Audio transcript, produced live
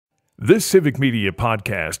This Civic Media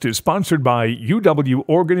podcast is sponsored by UW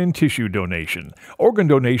Organ and Tissue Donation. Organ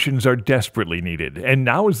donations are desperately needed, and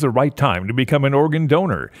now is the right time to become an organ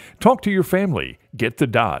donor. Talk to your family. Get the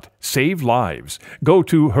dot. Save lives. Go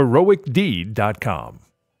to heroicdeed.com.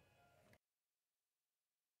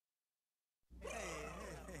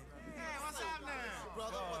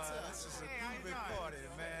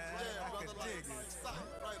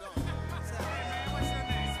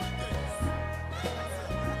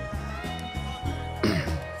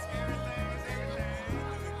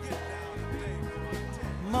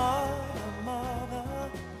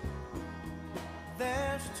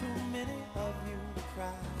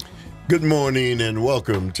 Good morning and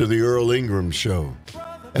welcome to the Earl Ingram Show.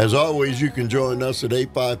 As always, you can join us at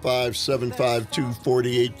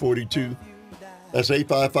 855-752-4842. That's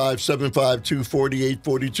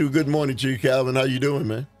 855-752-4842. Good morning to you, Calvin. How you doing,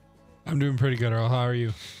 man? I'm doing pretty good, Earl. How are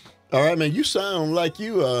you? All right, man. You sound like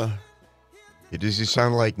you, Does he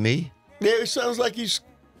sound like me? yeah, it sounds like he's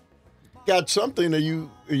got something. Are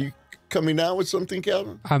you coming down with something,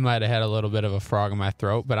 Calvin? I might have had a little bit of a frog in my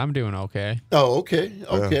throat, but I'm doing okay. Oh, okay.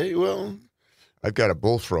 Okay, well. I've got a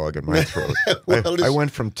bullfrog in my throat. Well, I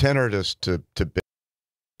went from tenor to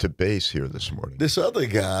bass here this morning. This other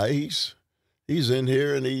guy, he's in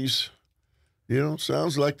here and he's,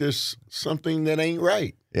 sounds like there's something that ain't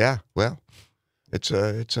right. Yeah, well, it's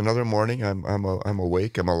another morning. I'm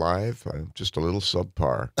awake. I'm alive. I'm just a little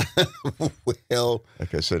subpar. Well,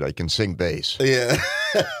 like I said, I can sing bass. yeah.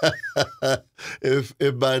 If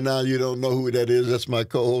by now you don't know who that is, that's my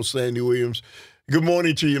co-host Sandy Williams. Good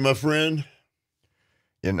morning to you, my friend.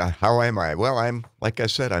 And how am I? Well, like I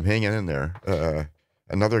said, I'm hanging in there.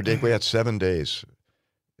 Another day. We had 7 days.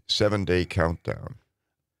 7-day countdown.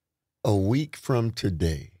 A week from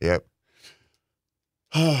today. Yep.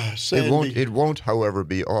 Sandy. It won't, however,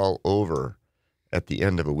 be all over at the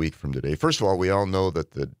end of a week from today. First of all, we all know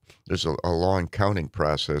that there's a long counting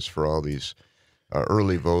process for all these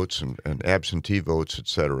early votes and absentee votes, et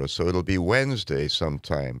cetera. So it'll be Wednesday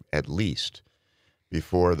sometime, at least,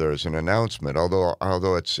 before there's an announcement.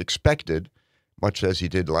 Although it's expected, much as he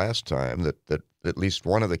did last time, that at least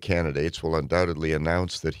one of the candidates will undoubtedly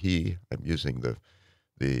announce that I'm using the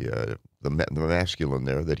masculine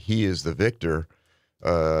there, that he is the victor.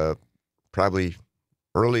 Probably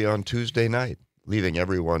early on Tuesday night, leaving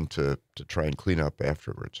everyone to try and clean up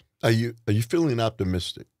afterwards. Are you feeling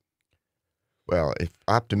optimistic? Well, if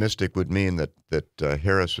optimistic would mean that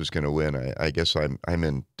Harris was going to win, I guess I'm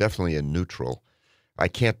definitely in neutral. I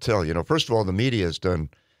can't tell. First of all, the media has done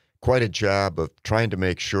quite a job of trying to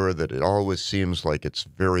make sure that it always seems like it's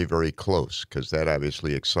very, very close, because that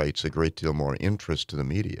obviously excites a great deal more interest to the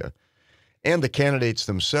media. And the candidates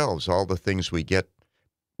themselves, all the things we get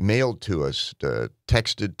mailed to us,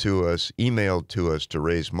 texted to us, emailed to us to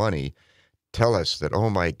raise money, tell us that, oh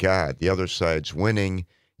my God, the other side's winning,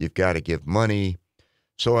 you've got to give money.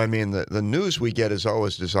 So, I mean, the news we get is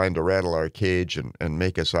always designed to rattle our cage and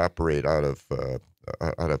make us operate out of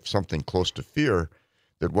something close to fear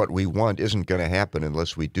that what we want isn't going to happen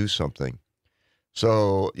unless we do something.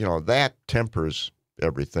 So, that tempers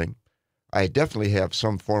everything. I definitely have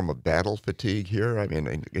some form of battle fatigue here. I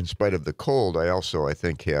mean, in spite of the cold, I also, I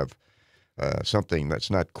think, have something that's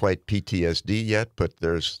not quite PTSD yet, but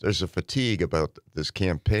there's a fatigue about this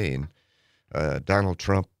campaign. Donald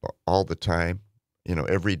Trump all the time,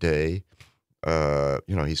 every day.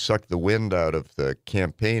 He sucked the wind out of the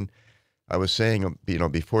campaign. I was saying,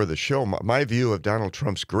 before the show, my view of Donald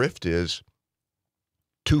Trump's grift is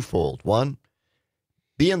twofold. One,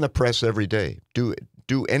 be in the press every day.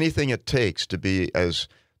 Do anything it takes to be as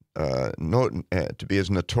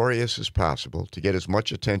notorious as possible, to get as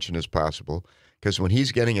much attention as possible, because when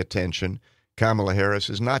he's getting attention, Kamala Harris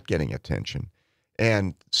is not getting attention.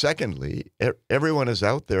 And secondly, everyone is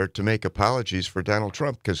out there to make apologies for Donald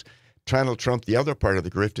Trump, because Donald Trump, the other part of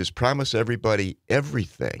the grift, is promise everybody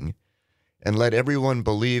everything and let everyone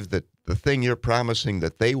believe that the thing you're promising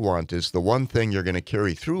that they want is the one thing you're going to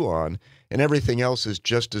carry through on, and everything else is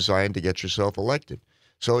just designed to get yourself elected.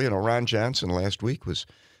 So, Ron Johnson last week was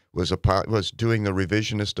doing the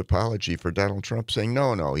revisionist apology for Donald Trump, saying,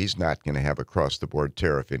 no, he's not going to have across-the-board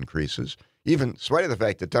tariff increases, even in spite of the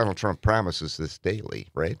fact that Donald Trump promises this daily,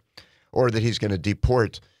 right? Or that he's going to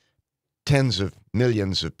deport tens of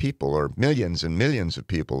millions of people, or millions and millions of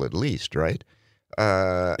people at least, right?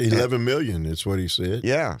 11 million is what he said.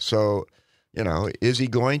 Yeah, so, is he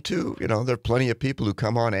going to? There are plenty of people who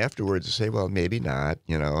come on afterwards and say, well, maybe not.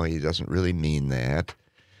 He doesn't really mean that.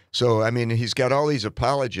 So, I mean, he's got all these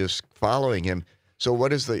apologists following him. So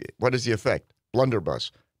what is the effect?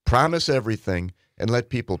 Blunderbuss. Promise everything and let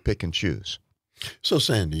people pick and choose. So,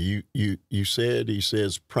 Sandy, you said he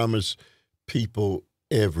says promise people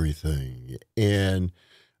everything. And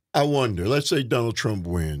I wonder, let's say Donald Trump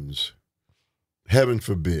wins. Heaven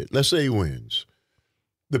forbid. Let's say he wins.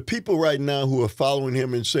 The people right now who are following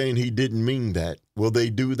him and saying he didn't mean that, will they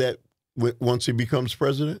do that once he becomes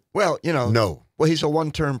president? Well, No. Well, he's a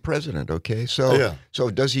one-term president, okay? So, Yeah. so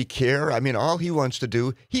does he care? I mean, all he wants to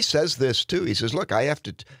do, he says this too. He says, look, I have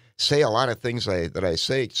to say a lot of things that I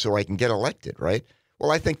say so I can get elected, right?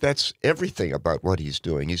 Well, I think that's everything about what he's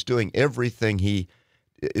doing. He's doing everything he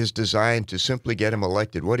is designed to simply get him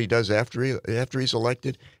elected. What he does after he's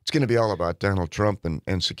elected, it's going to be all about Donald Trump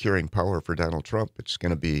and securing power for Donald Trump. It's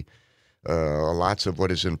going to be lots of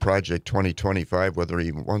what is in Project 2025, whether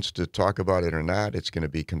he wants to talk about it or not. It's going to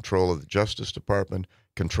be control of the Justice Department,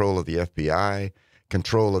 control of the FBI,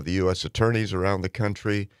 control of the U.S. attorneys around the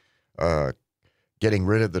country, getting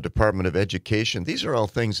rid of the Department of Education. These are all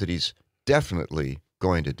things that he's definitely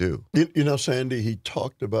going to do. You know, Sandy, he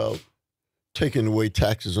talked about taking away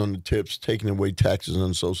taxes on the tips, taking away taxes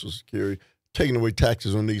on Social Security, taking away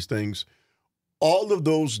taxes on these things. All of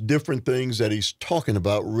those different things that he's talking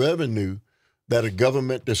about, revenue, that a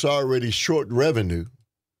government that's already short revenue,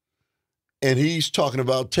 and he's talking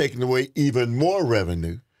about taking away even more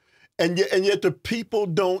revenue. And yet the people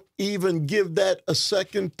don't even give that a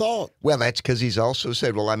second thought. Well, that's because he's also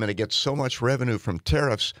said, well, I'm going to get so much revenue from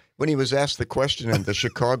tariffs. When he was asked the question in the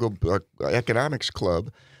Chicago Economics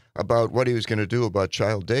Club about what he was going to do about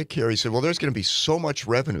child daycare, he said, well, there's going to be so much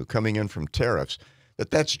revenue coming in from tariffs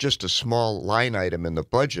that's just a small line item in the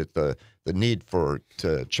budget, the need for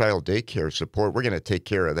child daycare support. We're going to take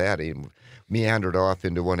care of that. He meandered off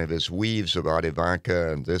into one of his weaves about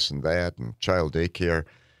Ivanka and this and that and child daycare.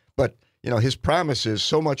 But, his promise is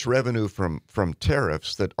so much revenue from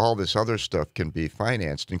tariffs that all this other stuff can be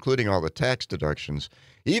financed, including all the tax deductions,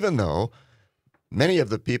 even though many of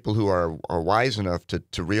the people who are wise enough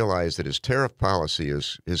to realize that his tariff policy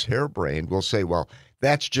is harebrained will say, well,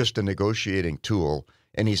 that's just a negotiating tool,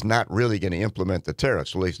 and he's not really going to implement the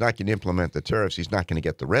tariffs. Well, he's not going to implement the tariffs. He's not going to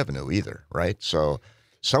get the revenue either, right? So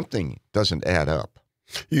something doesn't add up.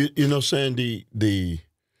 You know, Sandy, the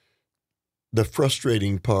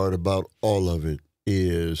frustrating part about all of it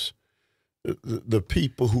is the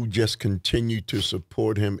people who just continue to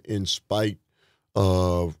support him in spite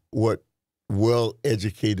of what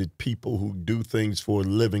well-educated people who do things for a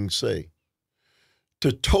living say.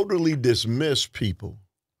 To totally dismiss people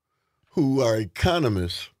who are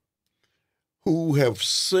economists who have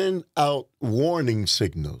sent out warning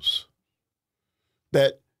signals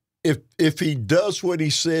that if he does what he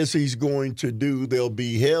says he's going to do, they'll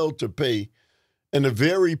be held to pay. And the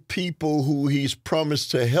very people who he's promised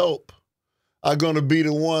to help are going to be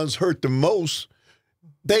the ones hurt the most.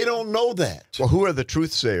 They don't know that. Well, who are the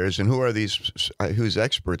truth sayers and who are who's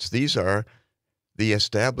experts? These are the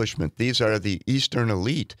establishment. These are the Eastern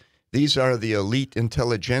elite. These are the elite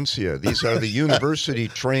intelligentsia. These are the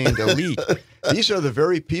university-trained elite. These are the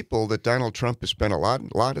very people that Donald Trump has spent a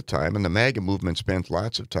lot of time, and the MAGA movement spent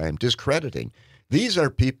lots of time discrediting. These are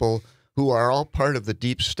people who are all part of the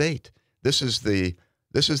deep state. This is the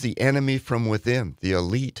enemy from within, the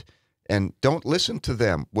elite. And don't listen to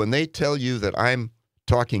them. When they tell you that I'm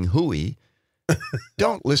talking hooey,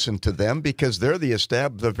 don't listen to them because they're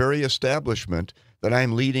the very establishment that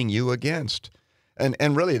I'm leading you against.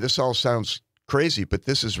 And really, this all sounds crazy, but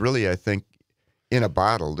this is really, I think, in a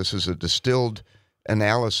bottle. This is a distilled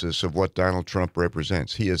analysis of what Donald Trump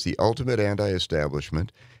represents. He is the ultimate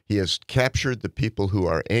anti-establishment. He has captured the people who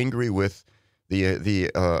are angry with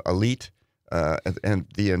the elite and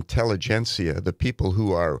the intelligentsia, the people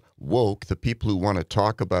who are woke, the people who want to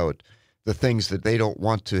talk about the things that they don't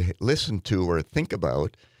want to listen to or think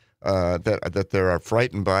about, that they are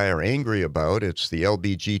frightened by or angry about. It's the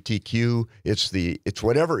LGBTQ. It's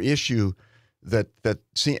whatever issue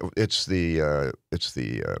it's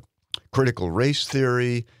the critical race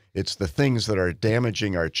theory. It's the things that are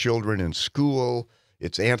damaging our children in school.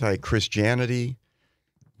 It's anti-Christianity.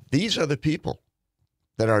 These are the people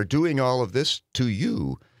that are doing all of this to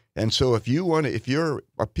you. And so if you're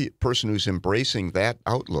a person who's embracing that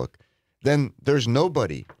outlook, then there's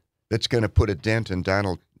nobody that's going to put a dent in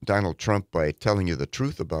Donald Trump by telling you the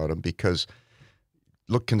truth about him because,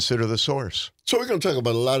 look, consider the source. So we're going to talk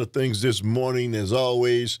about a lot of things this morning, as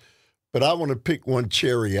always, but I want to pick one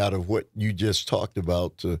cherry out of what you just talked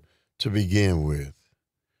about to begin with.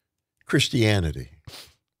 Christianity.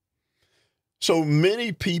 So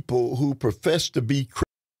many people who profess to be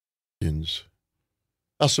Christians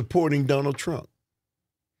are supporting Donald Trump.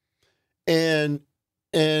 And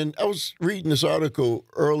I was reading this article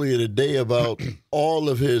earlier today about all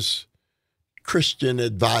of his Christian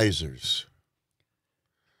advisors.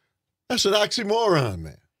 That's an oxymoron,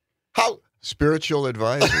 man. How Spiritual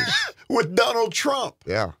advisors. with Donald Trump?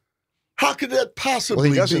 Yeah. How could that possibly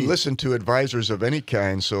Well, he doesn't be? listen to advisors of any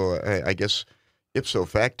kind, so I guess ipso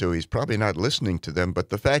facto, he's probably not listening to them. But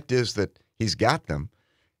the fact is that he's got them,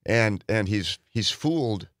 and he's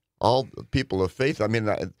fooled all the people of faith. I mean,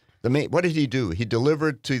 what did he do? He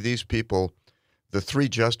delivered to these people the 3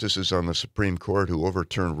 justices on the Supreme Court who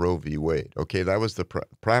overturned Roe v. Wade. Okay, that was the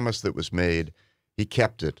promise that was made. He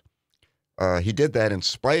kept it. He did that in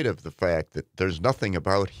spite of the fact that there's nothing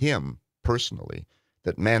about him personally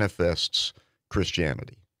that manifests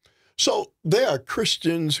Christianity. So there are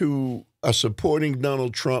Christians who are supporting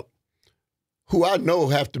Donald Trump who I know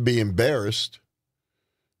have to be embarrassed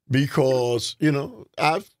because,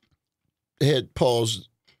 I've had paused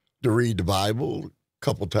to read the Bible a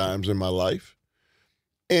couple times in my life,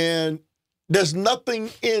 and there's nothing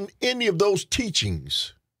in any of those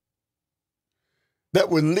teachings that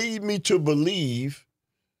would lead me to believe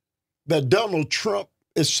that Donald Trump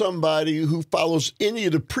is somebody who follows any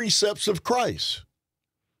of the precepts of Christ.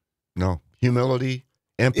 No. Humility,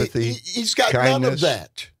 empathy, he's got kindness. none of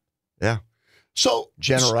that. Yeah. So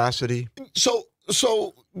generosity. So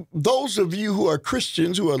those of you who are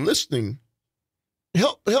Christians who are listening,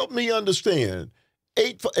 help me understand.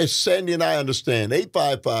 As Sandy and I understand,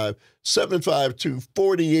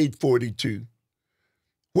 855-752-4842.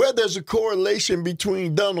 Where there's a correlation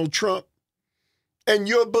between Donald Trump and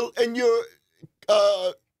your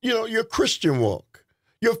Christian walk,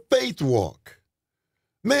 your faith walk.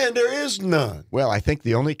 Man, there is none. Well, I think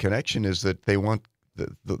the only connection is that they want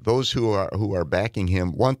those who are backing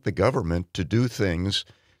him want the government to do things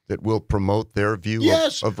that will promote their view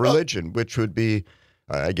of religion, which would be,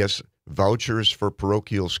 I guess, vouchers for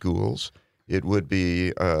parochial schools. It would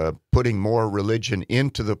be putting more religion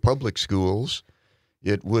into the public schools.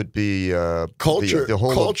 It would be culture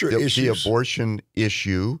issues, the abortion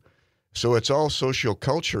issue. So it's all social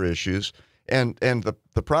culture issues. And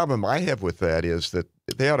the problem I have with that is that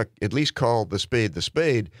they ought to at least call the spade the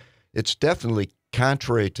spade. It's definitely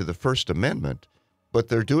contrary to the First Amendment, but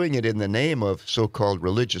they're doing it in the name of so-called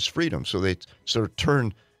religious freedom. So they sort of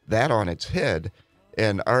turn that on its head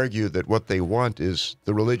and argue that what they want is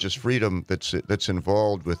the religious freedom that's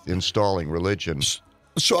involved with installing religion.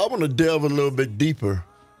 So I want to delve a little bit deeper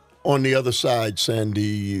on the other side,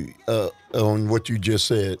 Sandy, on what you just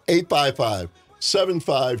said.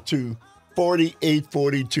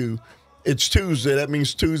 855-752-4842. It's Tuesday. That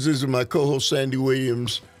means Tuesdays with my co-host Sandy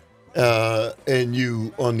Williams and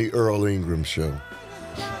you on the Earl Ingram Show.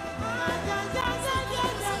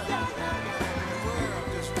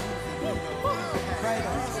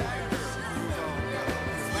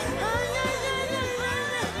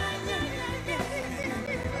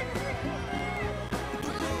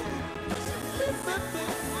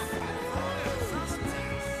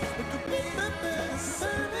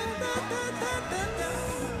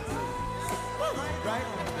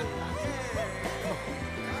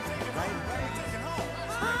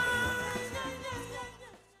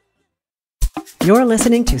 You're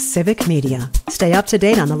listening to Civic Media. Stay up to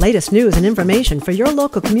date on the latest news and information for your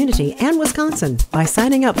local community and Wisconsin by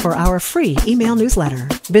signing up for our free email newsletter.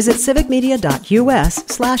 Visit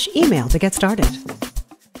civicmedia.us/email to get started.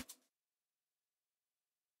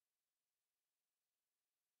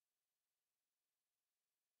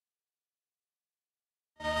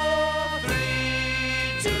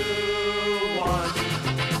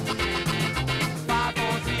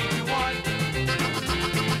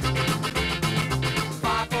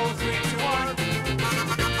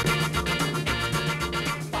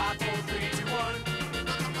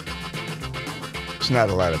 Not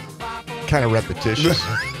a lot of kind of repetition.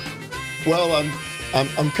 Well,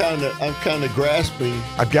 I'm kind of grasping.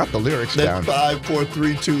 I've got the lyrics down. 5, 4,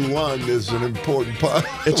 3, 2, 1 is an important part.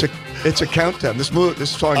 It's a countdown. This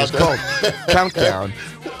song is called Countdown.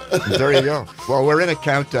 And there you go. Well, we're in a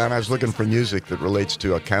countdown. I was looking for music that relates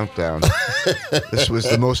to a countdown. This was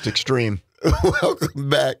the most extreme. Welcome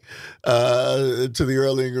back to the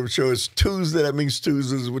Earl Ingram Show. It's Tuesday. That means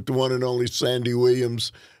Tuesdays with the one and only Sandy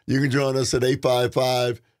Williams. You can join us at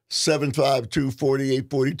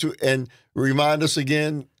 855-752-4842. And remind us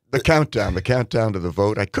again. The countdown to the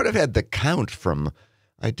vote. I could have had the count from,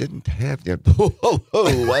 I didn't have the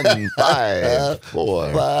 1, 5,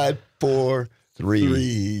 4. 5, 4,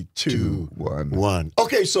 3, 2, 1. 1.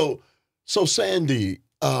 Okay, so Sandy,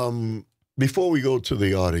 before we go to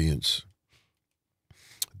the audience,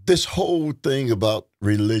 this whole thing about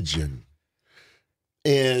religion,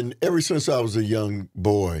 and ever since I was a young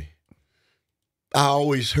boy, I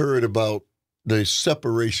always heard about the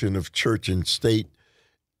separation of church and state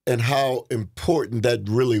and how important that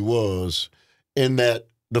really was, in that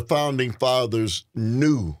the founding fathers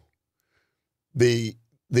knew the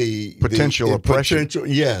Potential oppression.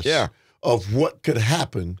 Yes. Yeah. Of what could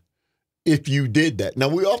happen if you did that. Now,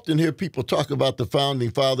 we often hear people talk about the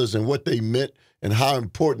founding fathers and what they meant and how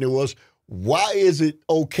important it was. Why is it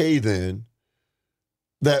okay then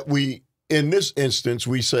that we, in this instance,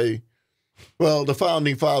 we say, well, the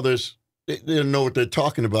founding fathers, they don't know what they're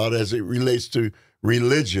talking about as it relates to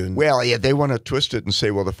religion? Well, yeah, they want to twist it and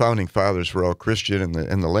say, well, the founding fathers were all Christian,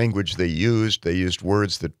 and the language they used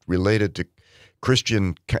words that related to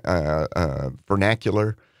Christian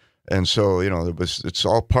vernacular. And so, it's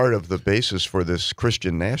all part of the basis for this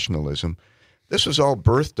Christian nationalism. This was all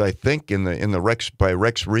birthed, I think, by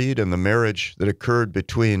Rex Reed and the marriage that occurred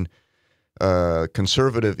between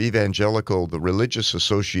conservative evangelical, the religious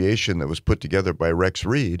association that was put together by Rex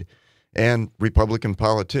Reed, and Republican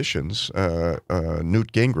politicians,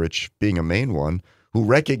 Newt Gingrich being a main one, who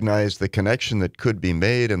recognized the connection that could be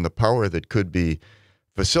made and the power that could be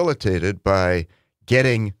facilitated by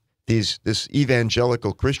getting this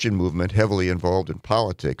evangelical Christian movement heavily involved in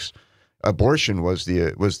politics. Abortion was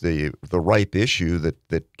the ripe issue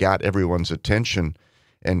that got everyone's attention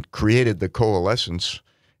and created the coalescence,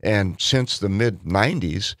 and since the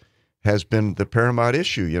mid-90s has been the paramount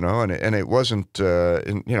issue, and it wasn't,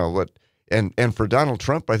 and for Donald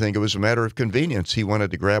Trump, I think it was a matter of convenience. He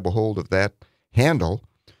wanted to grab a hold of that handle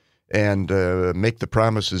and make the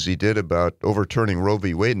promises he did about overturning Roe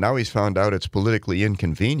v. Wade. Now he's found out it's politically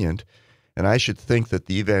inconvenient, and I should think that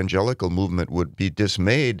the evangelical movement would be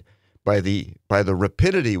dismayed by the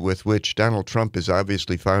rapidity with which Donald Trump has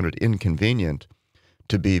obviously found it inconvenient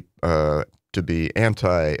to be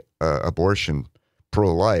anti-abortion,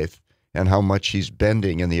 pro-life, and how much he's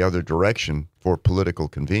bending in the other direction for political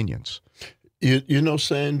convenience.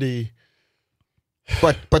 Sandy.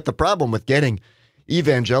 But the problem with getting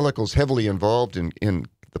evangelicals heavily involved in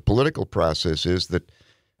the political process is that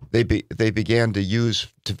they began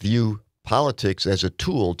to view politics as a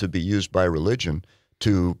tool to be used by religion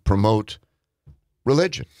to promote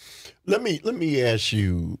religion. Let me ask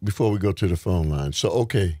you before we go to the phone line. So,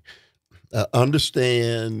 okay,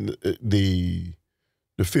 understand the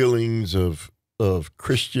feelings of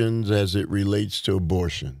Christians as it relates to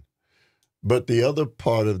abortion, but the other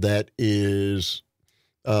part of that is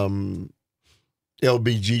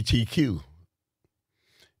LGBTQ.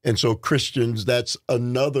 And so Christians, that's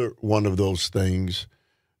another one of those things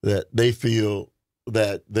that they feel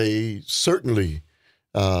that they certainly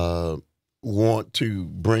want to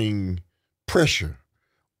bring pressure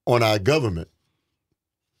on our government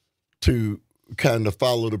to kind of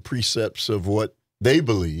follow the precepts of what they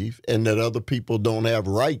believe, and that other people don't have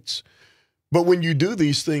rights. But when you do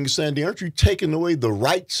these things, Sandy, aren't you taking away the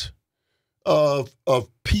rights of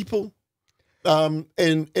people? And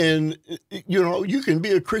you can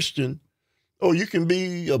be a Christian, or you can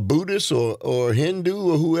be a Buddhist or Hindu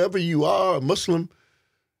or whoever you are, a Muslim,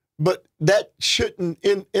 but that shouldn't,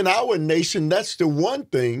 in our nation, that's the one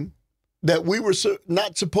thing that we were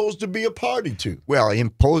not supposed to be a party to. Well,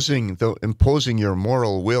 imposing your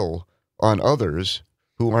moral will on others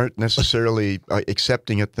who aren't necessarily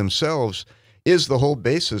accepting it themselves is the whole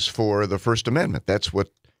basis for the First Amendment. That's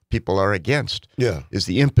what people are against. Yeah, is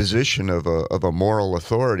the imposition of a moral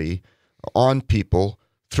authority on people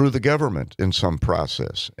through the government in some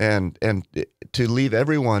process, and to leave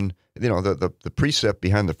everyone. The precept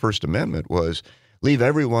behind the First Amendment was leave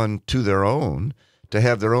everyone to their own, to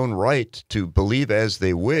have their own right to believe as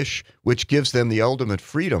they wish, which gives them the ultimate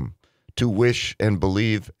freedom to wish and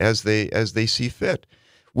believe as they see fit,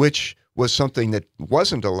 which was something that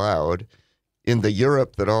wasn't allowed in the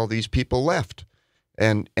Europe that all these people left,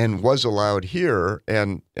 and was allowed here.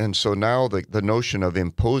 And so now the notion of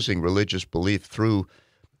imposing religious belief through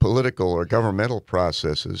political or governmental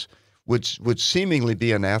processes would seemingly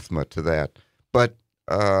be anathema to that. But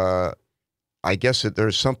I guess that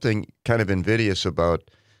there's something kind of invidious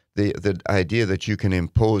about the idea that you can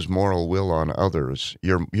impose moral will on others,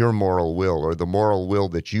 your moral will, or the moral will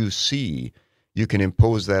that you see, you can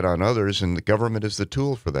impose that on others, and the government is the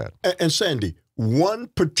tool for that. And Sandy, one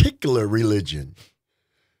particular religion,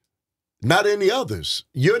 not any others.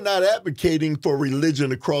 You're not advocating for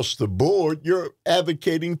religion across the board. You're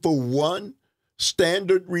advocating for one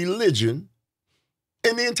standard religion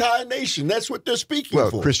in the entire nation. That's what they're speaking for.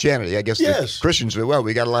 Well, Christianity, I guess. Yes. The Christians,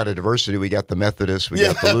 we got a lot of diversity. We got the Methodists, we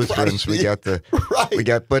got the Lutherans, right. we got the, right. we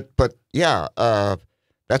got, but yeah,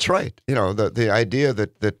 that's right. The idea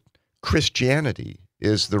that Christianity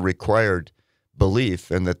is the required belief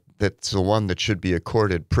and that's the one that should be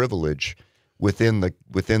accorded privilege within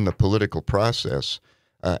the political process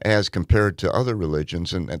as compared to other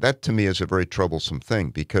religions, and that to me is a very troublesome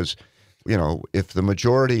thing because, if the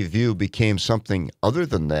majority view became something other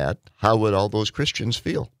than that, how would all those Christians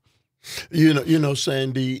feel?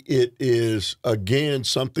 Sandy, it is again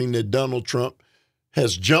something that Donald Trump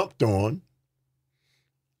has jumped on,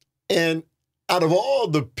 and out of all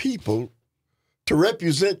the people to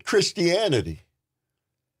represent Christianity,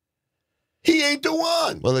 he ain't the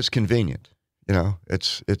one. Well, it's convenient.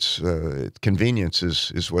 It's convenience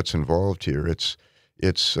is what's involved here. It's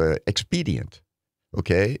expedient,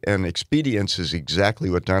 okay? And expedience is exactly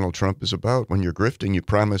what Donald Trump is about. When you're grifting, you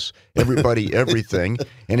promise everybody everything,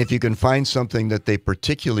 and if you can find something that they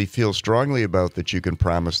particularly feel strongly about that you can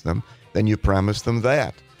promise them, then you promise them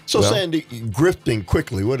that. So, Sandy, grifting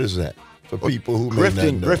quickly, what is that? For people who may not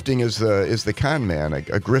know. Grifting is the con man. A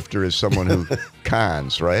grifter is someone who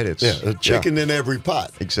cons, right? It's a chicken in every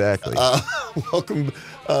pot. Exactly. Welcome,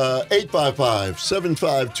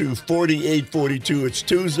 855-752-4842. It's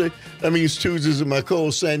Tuesday. That means Tuesdays with my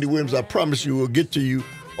co-host Sandy Williams. I promise you we'll get to you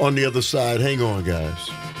on the other side. Hang on, guys.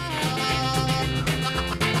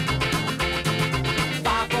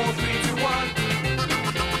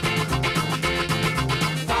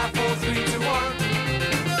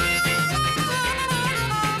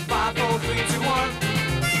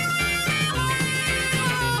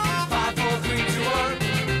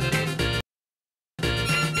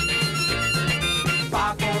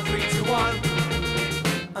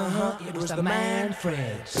 It was the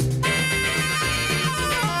Manfreds.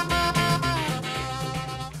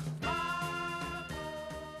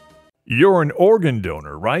 You're an organ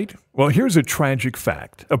donor, right? Well, here's a tragic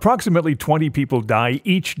fact. Approximately 20 people die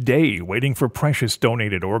each day waiting for precious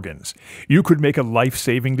donated organs. You could make a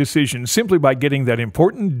life-saving decision simply by getting that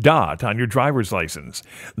important dot on your driver's license.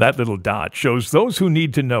 That little dot shows those who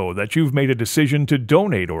need to know that you've made a decision to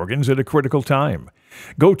donate organs at a critical time.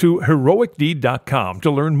 Go to heroicdeed.com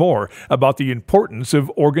to learn more about the importance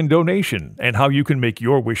of organ donation and how you can make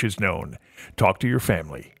your wishes known. Talk to your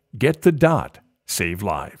family. Get the dot. Save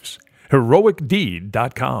lives.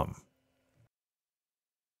 heroicdeed.com.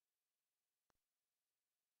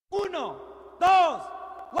 1, 2,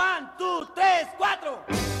 1, 2, 3, 4.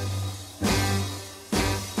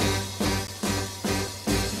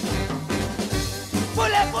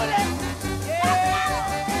 ¡Pule, pule!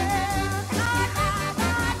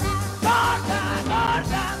 ¡Gorda,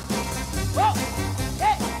 gorda! ¡Oh!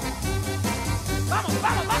 ¡Eh! ¡Vamos,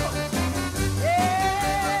 vamos, vamos!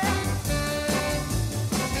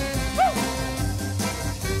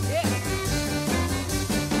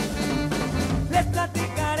 Les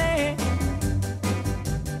platicaré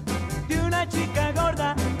de una chica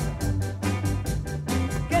gorda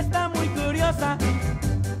que está muy curiosa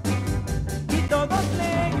y todos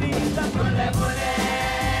le gritan ¡Bule, bule!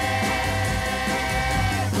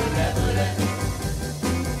 ¡Bule, bule!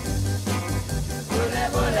 ¡Bule,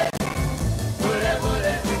 bule! ¡Bule,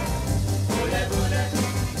 bule! ¡Bule, bule!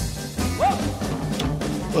 ¡Whoa!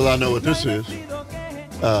 Well, I know what this is.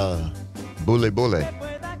 Bule bule.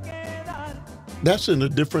 That's in a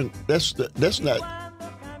different. That's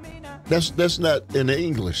not in the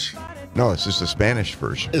English. No, it's just the Spanish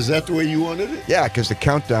version. Is that the way you wanted it? Yeah, because the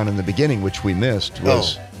countdown in the beginning, which we missed,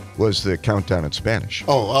 was the countdown in Spanish.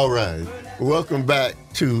 Oh, all right. Welcome back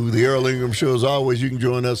to the Earl Ingram Show. As always, you can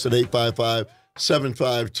join us at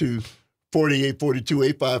 855-752-4842.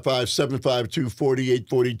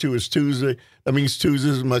 855-752-4842 is Tuesday. That means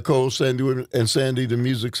Tuesdays is my co-host Sandy and Sandy, the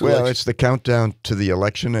music selection. Well, it's the countdown to the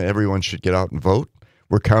election. Everyone should get out and vote.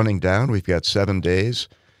 We're counting down. We've got 7 days.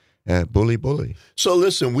 Bully, bully. So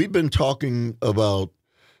listen, we've been talking about,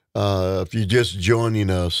 if you're just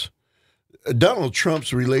joining us, Donald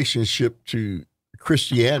Trump's relationship to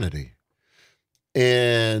Christianity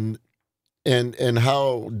and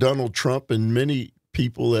how Donald Trump and many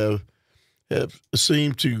people have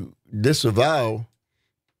seemed to disavow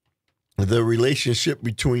the relationship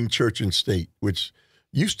between church and state, which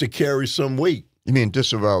used to carry some weight. You mean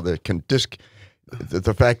disavow the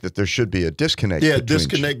fact that there should be a disconnect? Yeah,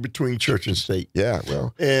 disconnect between church and state. Yeah,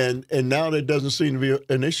 well. And now that doesn't seem to be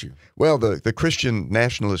an issue. Well, the Christian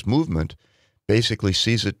nationalist movement basically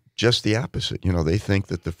sees it just the opposite. You know, they think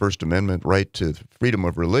that the First Amendment right to freedom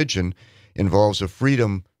of religion involves a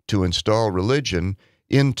freedom to install religion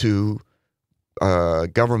into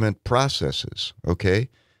government processes, okay?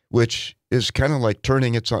 Which is kind of like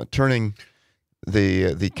turning the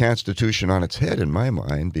Constitution on its head in my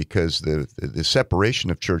mind, because the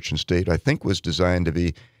separation of church and state, I think, was designed to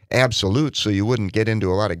be absolute, so you wouldn't get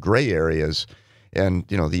into a lot of gray areas. And,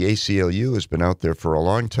 you know, the ACLU has been out there for a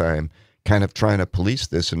long time kind of trying to police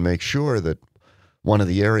this and make sure that one of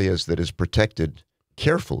the areas that is protected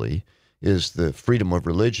carefully is the freedom of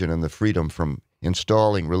religion and the freedom from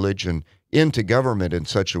installing religion into government in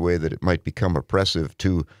such a way that it might become oppressive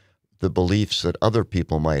to the beliefs that other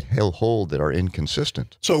people might hold that are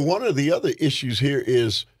inconsistent. So one of the other issues here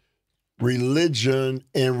is religion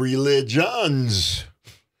and religions.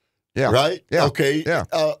 Yeah. Right? Yeah. Okay. Yeah.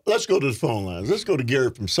 Let's go to the phone lines. Let's go to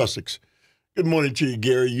Gary from Sussex. Good morning to you,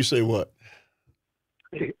 Gary. You say what?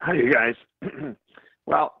 Hey, hi, you guys.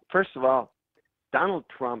 Well, first of all, Donald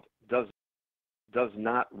Trump does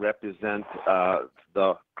not represent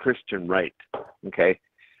the Christian right. Okay,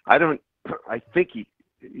 I think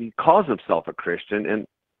he calls himself a Christian, and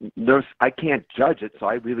I can't judge it, so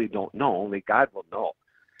I really don't know. Only God will know.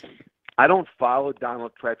 I don't follow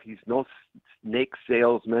Donald Trump. He's no snake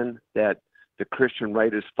salesman that the Christian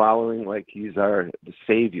right is following like he's the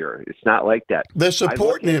savior. It's not like that. They're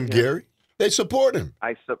supporting him, Gary. They support him.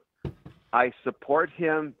 I support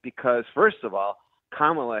him because, first of all,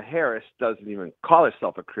 Kamala Harris doesn't even call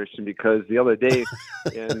herself a Christian, because the other day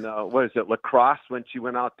in, lacrosse, when she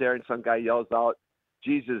went out there and some guy yells out,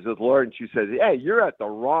 Jesus is Lord, and she says, hey, you're at the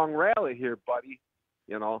wrong rally here, buddy.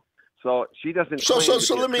 So she doesn't.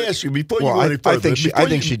 So let me ask you, before you go any I further. I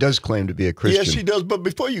think she does claim to be a Christian. Yes, she does. But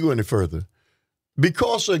before you go any further,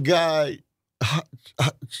 because a guy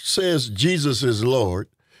says Jesus is Lord,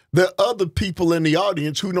 there are other people in the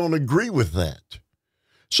audience who don't agree with that.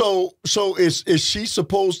 So is she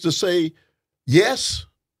supposed to say yes?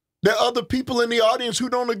 There are other people in the audience who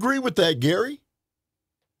don't agree with that, Gary.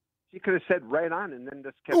 She could have said right on, and then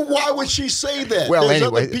just kept. Well, why would she say that? Well, There's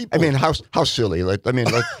anyway, other people. I mean, how silly. But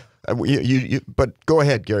go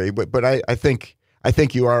ahead, Gary. But I think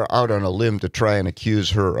you are out on a limb to try and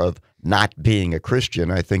accuse her of not being a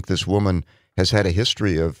Christian. I think this woman has had a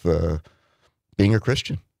history of being a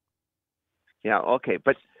Christian. Yeah, okay.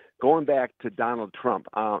 But going back to Donald Trump,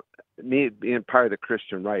 me being part of the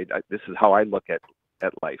Christian right, this is how I look at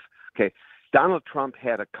life. Okay, Donald Trump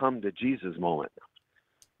had a come to Jesus moment,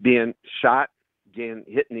 being shot, getting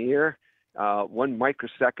hit in the ear, 1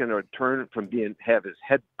 microsecond or turn from have his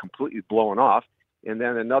head completely blown off, and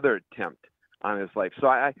then another attempt on his life. So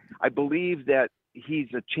I believe that he's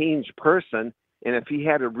a changed person, and if he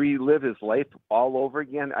had to relive his life all over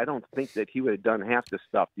again, I don't think that he would have done half the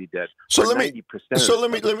stuff he did. So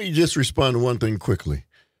let me just respond to one thing quickly.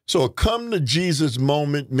 So a come to Jesus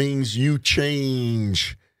moment means you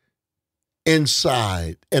change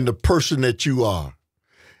inside and the person that you are.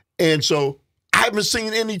 And so I haven't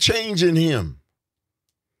seen any change in him.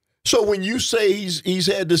 So when you say he's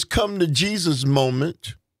had this come to Jesus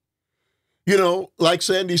moment, like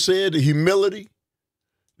Sandy said, the humility,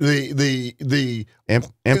 the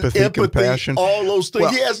empathy, compassion, all those things.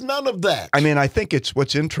 Well, he has none of that. I mean, I think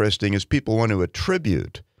what's interesting is people want to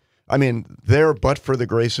attribute. I mean, but for the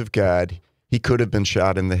grace of God, he could have been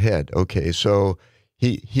shot in the head. Okay, so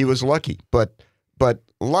he was lucky, but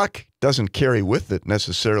luck doesn't carry with it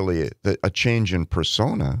necessarily a change in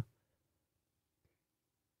persona.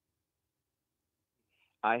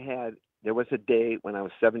 There was a day when I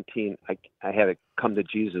was 17, I had a come to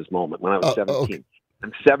Jesus moment when I was 17. Okay.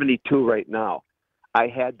 I'm 72 right now. I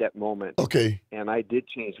had that moment. Okay. And I did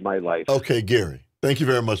change my life. Okay, Gary. Thank you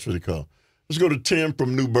very much for the call. Let's go to Tim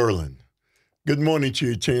from New Berlin. Good morning to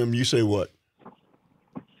you, Tim. You say what?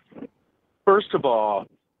 First of all,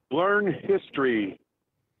 learn history.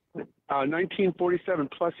 1947,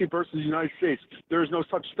 Plessy versus the United States. There is no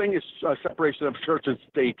such thing as separation of church and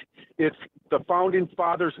state. It's the founding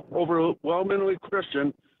fathers, overwhelmingly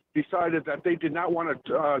Christian, decided that they did not want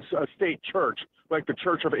a state church like the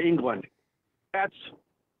Church of England. That's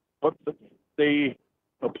what they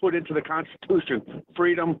put into the Constitution: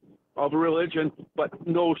 freedom of religion, but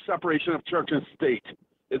no separation of church and state.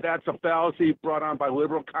 That's a fallacy brought on by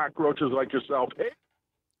liberal cockroaches like yourself.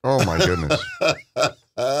 Oh, my goodness.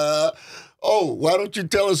 Why don't you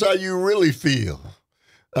tell us how you really feel?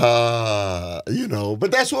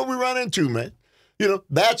 But that's what we run into, man.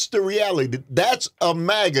 That's the reality. That's a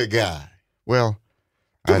MAGA guy. Well,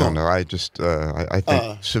 I don't know. I just I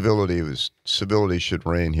think civility should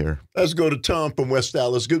reign here. Let's go to Tom from West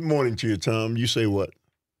Dallas. Good morning to you, Tom. You say what?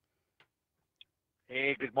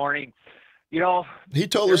 Hey, good morning. He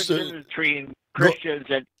told us between Christians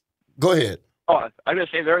and. Go ahead. Oh, I'm going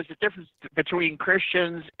to say there's a difference between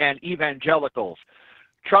Christians and evangelicals.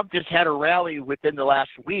 Trump just had a rally within the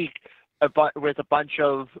last week with a bunch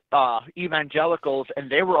of evangelicals, and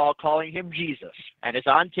they were all calling him Jesus. And it's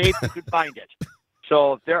on tape. You could find it.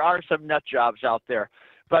 So there are some nut jobs out there.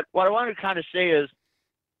 But what I want to kind of say is,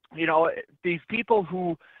 these people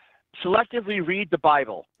who selectively read the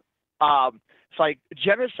Bible, it's like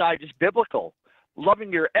genocide is biblical.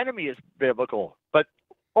 Loving your enemy is biblical, but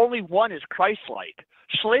only one is Christ-like.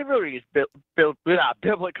 Slavery is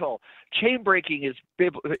biblical. Chain breaking is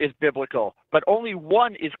biblical, but only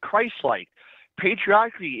one is Christ-like.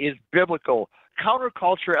 Patriarchy is biblical.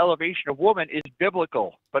 Counterculture elevation of woman is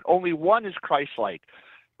biblical, but only one is Christ-like.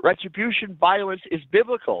 Retribution, violence is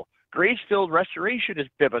biblical. Grace-filled restoration is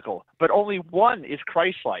biblical, but only one is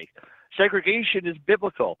Christ-like. Segregation is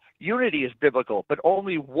biblical. Unity is biblical, but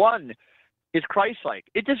only one is Christ-like.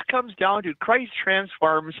 It just comes down to Christ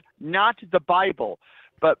transforms, not the Bible.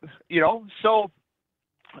 But, so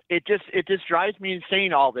it just drives me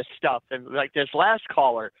insane, all this stuff. And like this last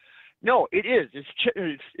caller, no, it is.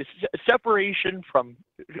 It's separation from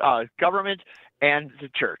government and the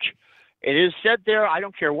church. It is said there. I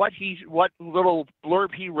don't care what little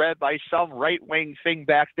blurb he read by some right-wing thing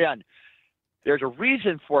back then. There's a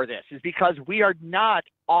reason for this. Is because we are not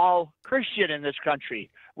all Christian in this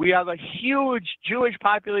country. We have a huge Jewish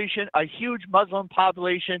population, a huge Muslim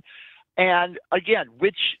population, and again,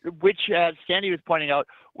 which as Sandy was pointing out,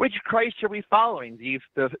 which Christ are we following?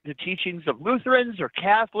 The teachings of Lutherans or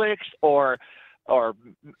Catholics or and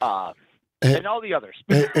all the others.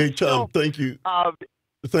 Hey Tom, thank you.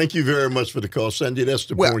 Thank you very much for the call, Sandy. That's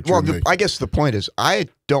the point you're making. I guess the point is, I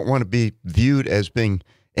don't want to be viewed as being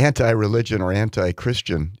anti-religion or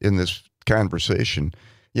anti-Christian in this conversation.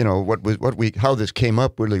 How this came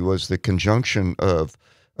up really was the conjunction of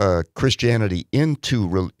Christianity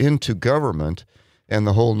into government, and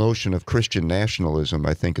the whole notion of Christian nationalism,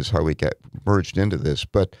 I think, is how we got merged into this.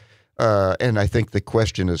 But and I think the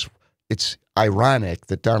question is, it's ironic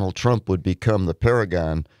that Donald Trump would become the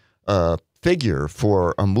paragon figure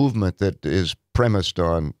for a movement that is premised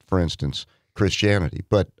on, for instance, Christianity.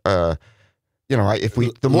 But if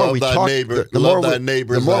we, the more we talk, the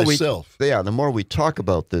more we talk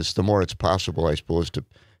about this, the more it's possible, I suppose, to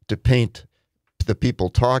paint the people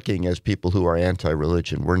talking as people who are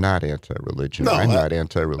anti-religion. We're not anti-religion. No, I'm not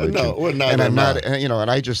anti-religion. No, we're not. And I'm not. And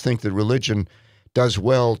I just think that religion does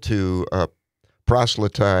well to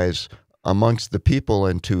proselytize amongst the people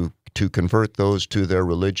and to convert those to their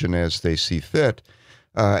religion as they see fit,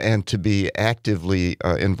 and to be actively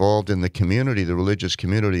involved in the community, the religious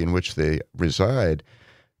community in which they reside.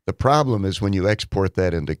 The problem is when you export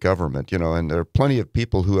that into government, and there are plenty of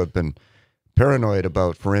people who have been paranoid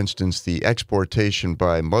about, for instance, the exportation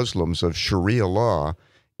by Muslims of Sharia law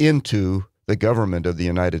into the government of the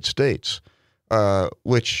United States,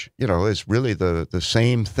 which, is really the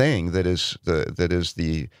same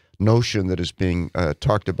ththe notion that is being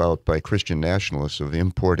talked about by Christian nationalists of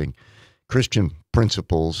importing Christian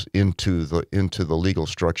principles into the legal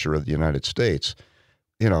structure of the United States.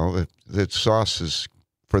 That sauce is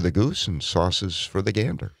for the goose and sauce is for the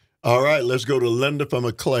gander. All right, let's go to Linda from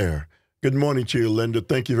Eau Claire. Good morning to you, Linda.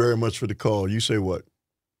 Thank you very much for the call. You say what?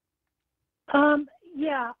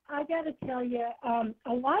 Yeah, I got to tell you,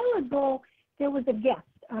 a while ago, there was a guest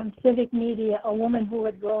on Civic Media, a woman who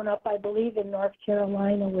had grown up, I believe, in North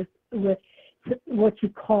Carolina with what you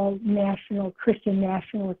call Christian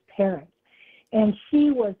nationalist parents. And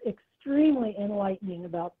she was extremely enlightening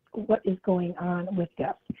about what is going on with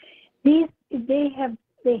this. They have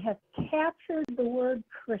captured the word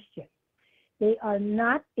Christian. They are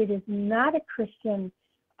not, it is not a Christian,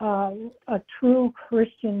 a true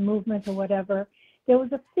Christian movement or whatever. There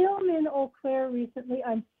was a film in Eau Claire recently.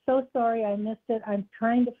 I'm so sorry I missed it. I'm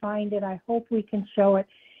trying to find it. I hope we can show it.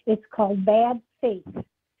 It's called Bad Faith.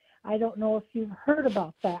 I don't know if you've heard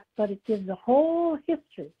about that, but it gives a whole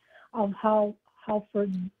history of how for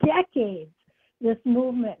decades this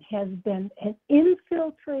movement has been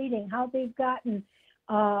infiltrating, how they've gotten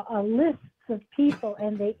a list of people,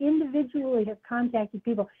 and they individually have contacted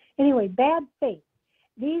people. Anyway, Bad Faith.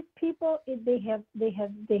 These people, they have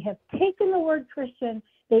taken the word Christian.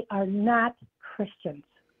 They are not Christians.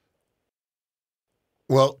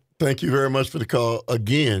 Well, thank you very much for the call.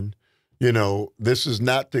 Again, this is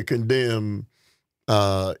not to condemn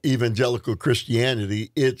evangelical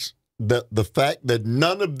Christianity. It's the fact that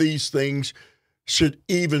none of these things should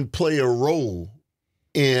even play a role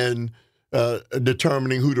in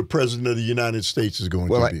determining who the president of the United States is going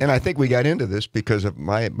to be. And I think we got into this because of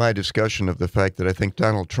my discussion of the fact that I think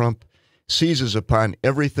Donald Trump seizes upon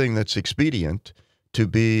everything that's expedient to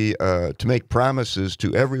make promises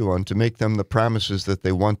to everyone, to make them the promises that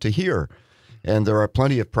they want to hear. And there are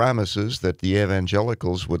plenty of promises that the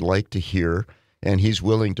evangelicals would like to hear, and he's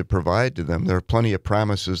willing to provide to them. There are plenty of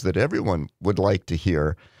promises that everyone would like to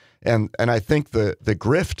hear. And I think the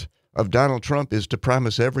grift of Donald Trump is to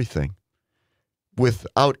promise everything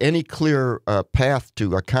without any clear path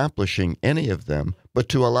to accomplishing any of them, but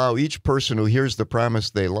to allow each person who hears the promise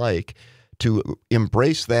they like to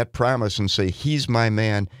embrace that promise and say, he's my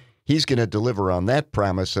man, he's going to deliver on that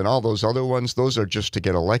promise, and all those other ones, those are just to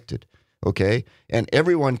get elected. Okay? And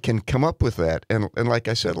everyone can come up with that. And like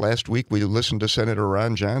I said, last week we listened to Senator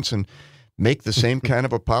Ron Johnson make the same kind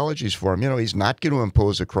of apologies for him. You know, he's not going to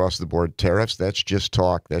impose across-the-board tariffs. That's just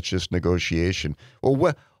talk. That's just negotiation.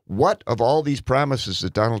 Well, what of all these promises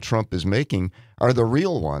that Donald Trump is making are the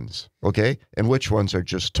real ones, okay? And which ones are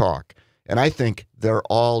just talk? And I think they're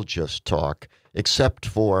all just talk, except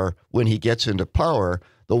for when he gets into power,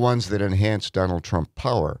 the ones that enhance Donald Trump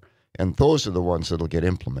power. And those are the ones that'll get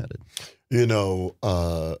implemented. You know,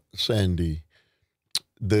 Sandy,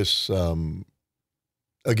 this,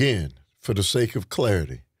 again, for the sake of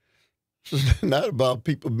clarity, it's not about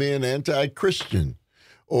people being anti-Christian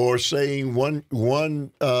or saying one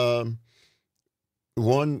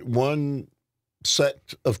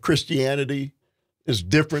sect of Christianity is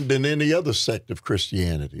different than any other sect of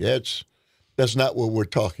Christianity. That's not what we're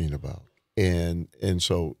talking about. And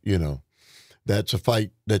so, you know, that's a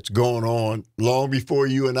fight that's going on long before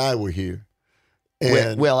you and I were here.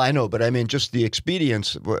 And well, I know, but I mean, just the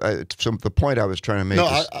expedience, the point I was trying to make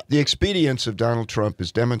is the expedience of Donald Trump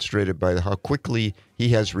is demonstrated by how quickly he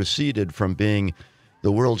has receded from being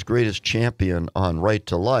the world's greatest champion on right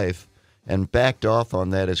to life and backed off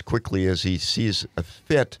on that as quickly as he sees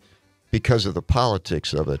fit because of the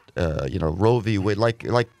politics of it. You know, Roe v. Wade,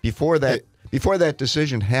 like before that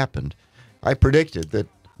decision happened, I predicted that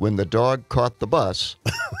when the dog caught the bus,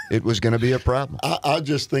 it was going to be a problem. I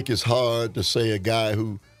just think it's hard to say a guy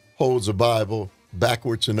who holds a Bible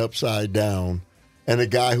backwards and upside down and a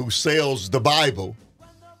guy who sells the Bible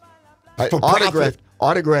for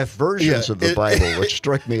autographed versions of the Bible, which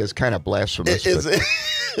struck me as kind of blasphemous.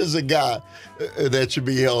 Is a guy that should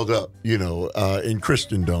be held up, you know, in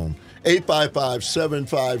Christendom.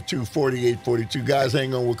 855-752-4842. Guys,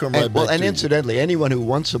 hang on. We'll come right back. Well, and incidentally, anyone who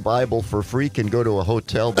wants a Bible for free can go to a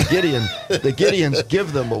hotel. The Gideons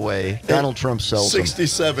give them away. Donald Trump sells them.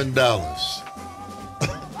 $67.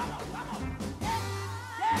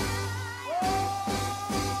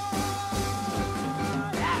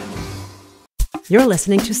 You're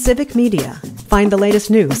listening to Civic Media. Find the latest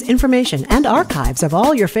news, information, and archives of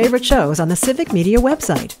all your favorite shows on the Civic Media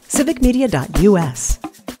website, civicmedia.us.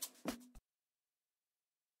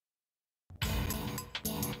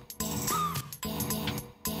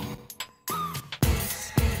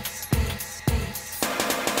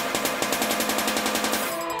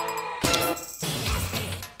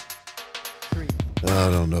 I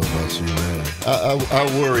don't know about you, man. I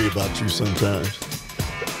worry about you sometimes.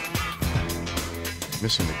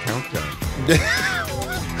 Missing the countdown.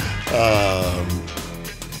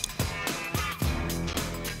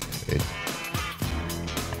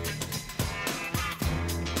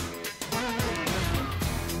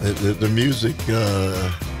 The music,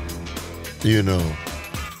 you know.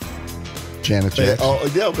 Janet Jackson.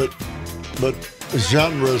 Oh, yeah, but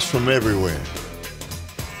genres from everywhere.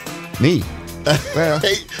 Me. Well,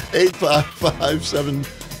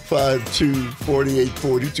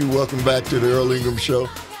 855-752-4842. Welcome back to the Earl Ingram Show.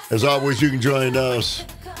 As always, you can join us.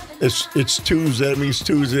 It's Tuesday. That means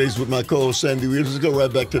Tuesdays with my co-host Sandy. We'll just go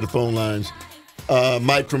right back to the phone lines.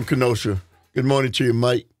 Mike from Kenosha. Good morning to you,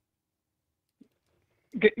 Mike.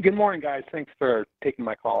 Good morning, guys. Thanks for taking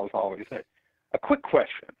my call as always. A quick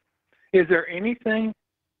question: is there anything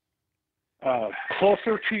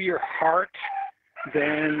closer to your heart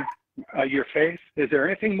than your faith? Is there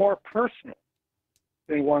anything more personal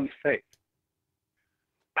than one's faith?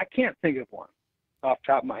 I can't think of one off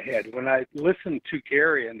the top of my head. When I listened to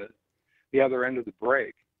Gary in the other end of the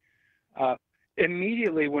break,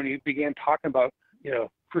 immediately when he began talking about, you know,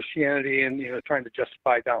 Christianity and, you know, trying to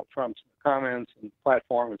justify Donald Trump's comments and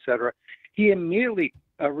platform, et cetera, he immediately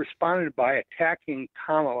responded by attacking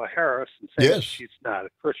Kamala Harris and saying she's not a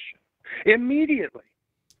Christian. Immediately.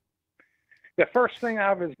 The first thing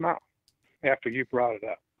out of his mouth after you brought it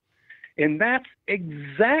up. And that's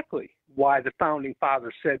exactly why the Founding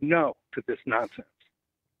Fathers said no to this nonsense.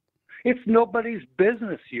 It's nobody's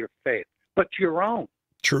business, your faith, but your own.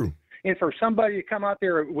 True. And for somebody to come out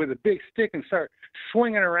there with a big stick and start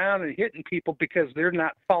swinging around and hitting people because they're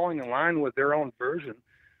not falling in line with their own version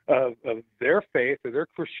of their faith or their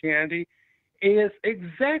Christianity is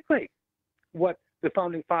exactly what the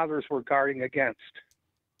Founding Fathers were guarding against.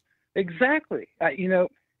 Exactly. You know,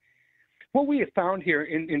 what we have found here,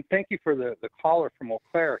 and thank you for the caller from Eau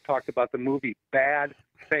Claire, talked about the movie Bad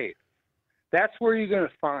Faith. That's where you're going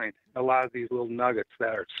to find a lot of these little nuggets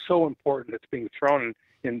that are so important that's being thrown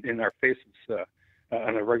in our faces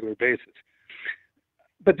on a regular basis.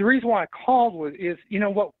 But the reason why I called is, you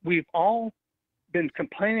know, what we've all been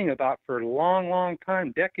complaining about for a long, long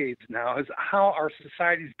time, decades now, is how our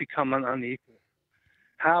society's become unequal.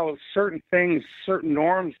 How certain things, certain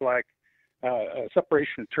norms like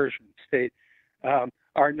separation of church and state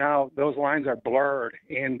are now, those lines are blurred,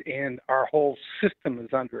 and our whole system is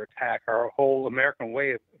under attack. Our whole American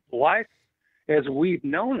way of life, as we've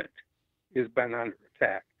known it, has been under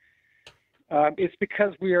attack. It's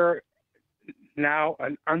because we are now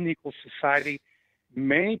an unequal society.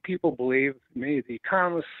 Many people believe, many of the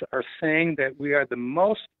economists are saying that we are the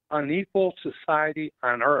most unequal society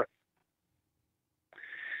on earth.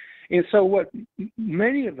 And so what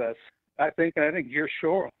many of us, I think your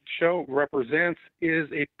show represents, is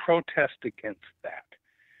a protest against that.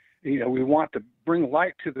 You know, we want to bring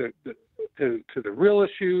light to the real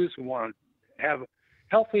issues. We want to have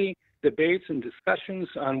healthy debates and discussions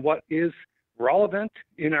on what is relevant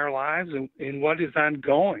in our lives and what is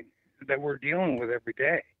ongoing that we're dealing with every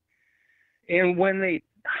day. And when they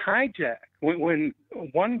hijack, when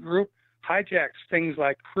one group hijacks things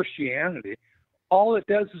like Christianity, all it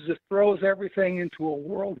does is it throws everything into a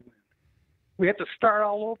whirlwind. We have to start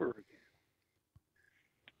all over again.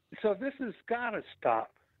 So this has got to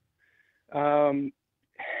stop.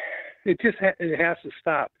 It has to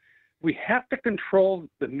stop. We have to control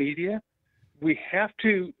the media. We have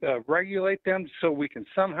to regulate them so we can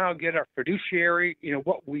somehow get our fiduciary,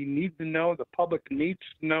 what we need to know, the public needs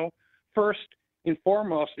to know, first and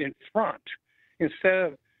foremost in front, instead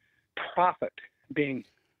of profit being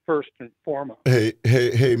first and foremost.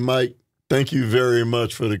 Hey, Mike, thank you very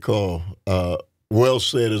much for the call. Well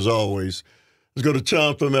said, as always. Let's go to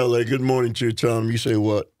Tom from L.A. Good morning to you, Tom. You say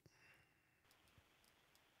what?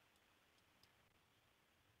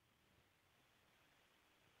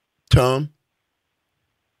 Tom?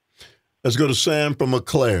 Let's go to Sam from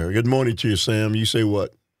McClare. Good morning to you, Sam. You say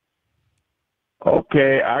what?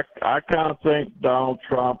 Okay, I kind of think Donald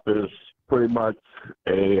Trump is pretty much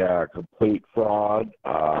a complete fraud.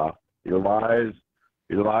 He lies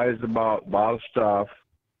about a lot of stuff,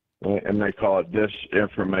 and they call it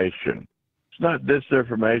disinformation. It's not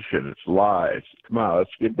disinformation, it's lies. Come on,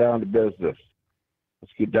 let's get down to business.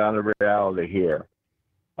 Let's get down to reality here.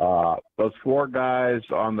 Those four guys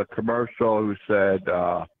on the commercial who said,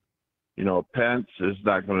 Pence is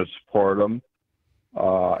not going to support him.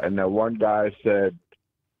 And that one guy said,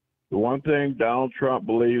 the one thing Donald Trump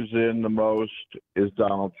believes in the most is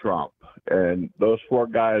Donald Trump. And those four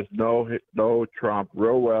guys know Trump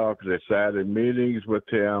real well because they sat in meetings with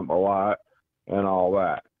him a lot and all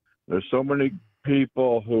that. There's so many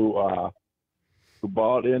people who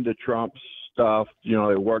bought into Trump's stuff.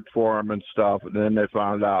 They worked for him and stuff, and then they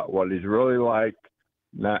found out what he's really like.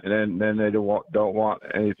 And then they don't want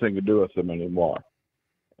anything to do with him anymore.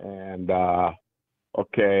 And I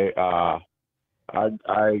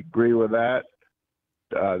agree with that.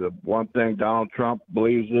 The one thing Donald Trump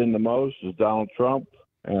believes in the most is Donald Trump,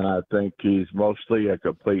 and I think he's mostly a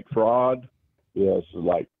complete fraud. He has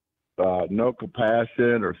no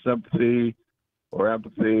compassion or sympathy or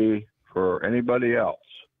empathy for anybody else,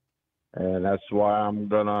 and that's why I'm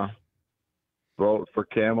gonna vote for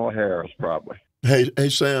Kamala Harris probably. Hey,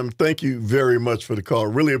 Sam, thank you very much for the call.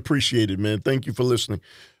 Really appreciate it, man. Thank you for listening.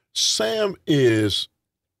 Sam is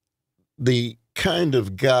the kind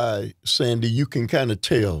of guy, Sandy, you can kind of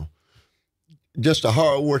tell, just a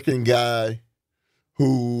hardworking guy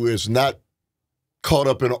who is not caught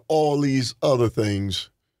up in all these other things.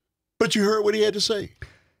 But you heard what he had to say.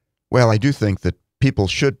 Well, I do think that people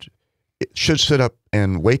should sit up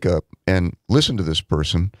and wake up and listen to this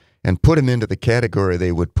person and put him into the category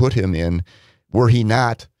they would put him in were he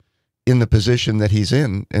not in the position that he's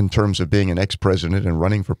in terms of being an ex-president and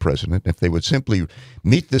running for president. If they would simply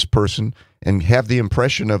meet this person and have the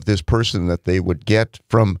impression of this person that they would get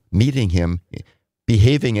from meeting him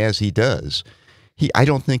behaving as he does, I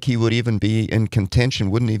don't think he would even be in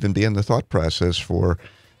contention, wouldn't even be in the thought process for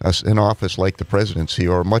an office like the presidency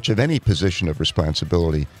or much of any position of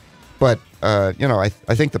responsibility. But, I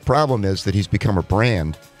think the problem is that he's become a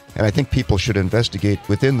brand, and I think people should investigate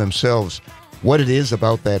within themselves what it is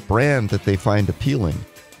about that brand that they find appealing.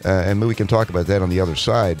 And we can talk about that on the other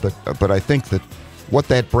side, but I think that what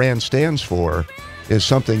that brand stands for is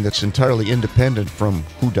something that's entirely independent from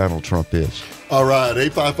who Donald Trump is. All right,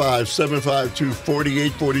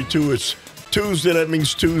 855-752-4842. It's Tuesday. That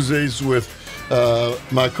means Tuesdays with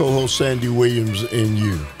my co-host Sandy Williams and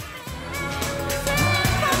you.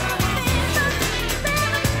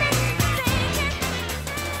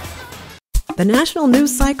 The national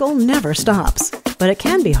news cycle never stops. but it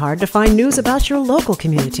can be hard to find news about your local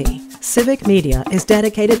community. Civic Media is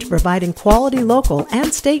dedicated to providing quality local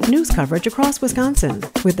and state news coverage across Wisconsin.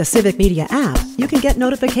 With the Civic Media app, you can get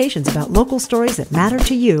notifications about local stories that matter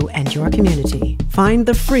to you and your community. Find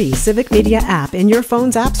the free Civic Media app in your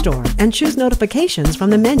phone's app store and choose notifications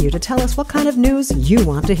from the menu to tell us what kind of news you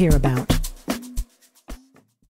want to hear about.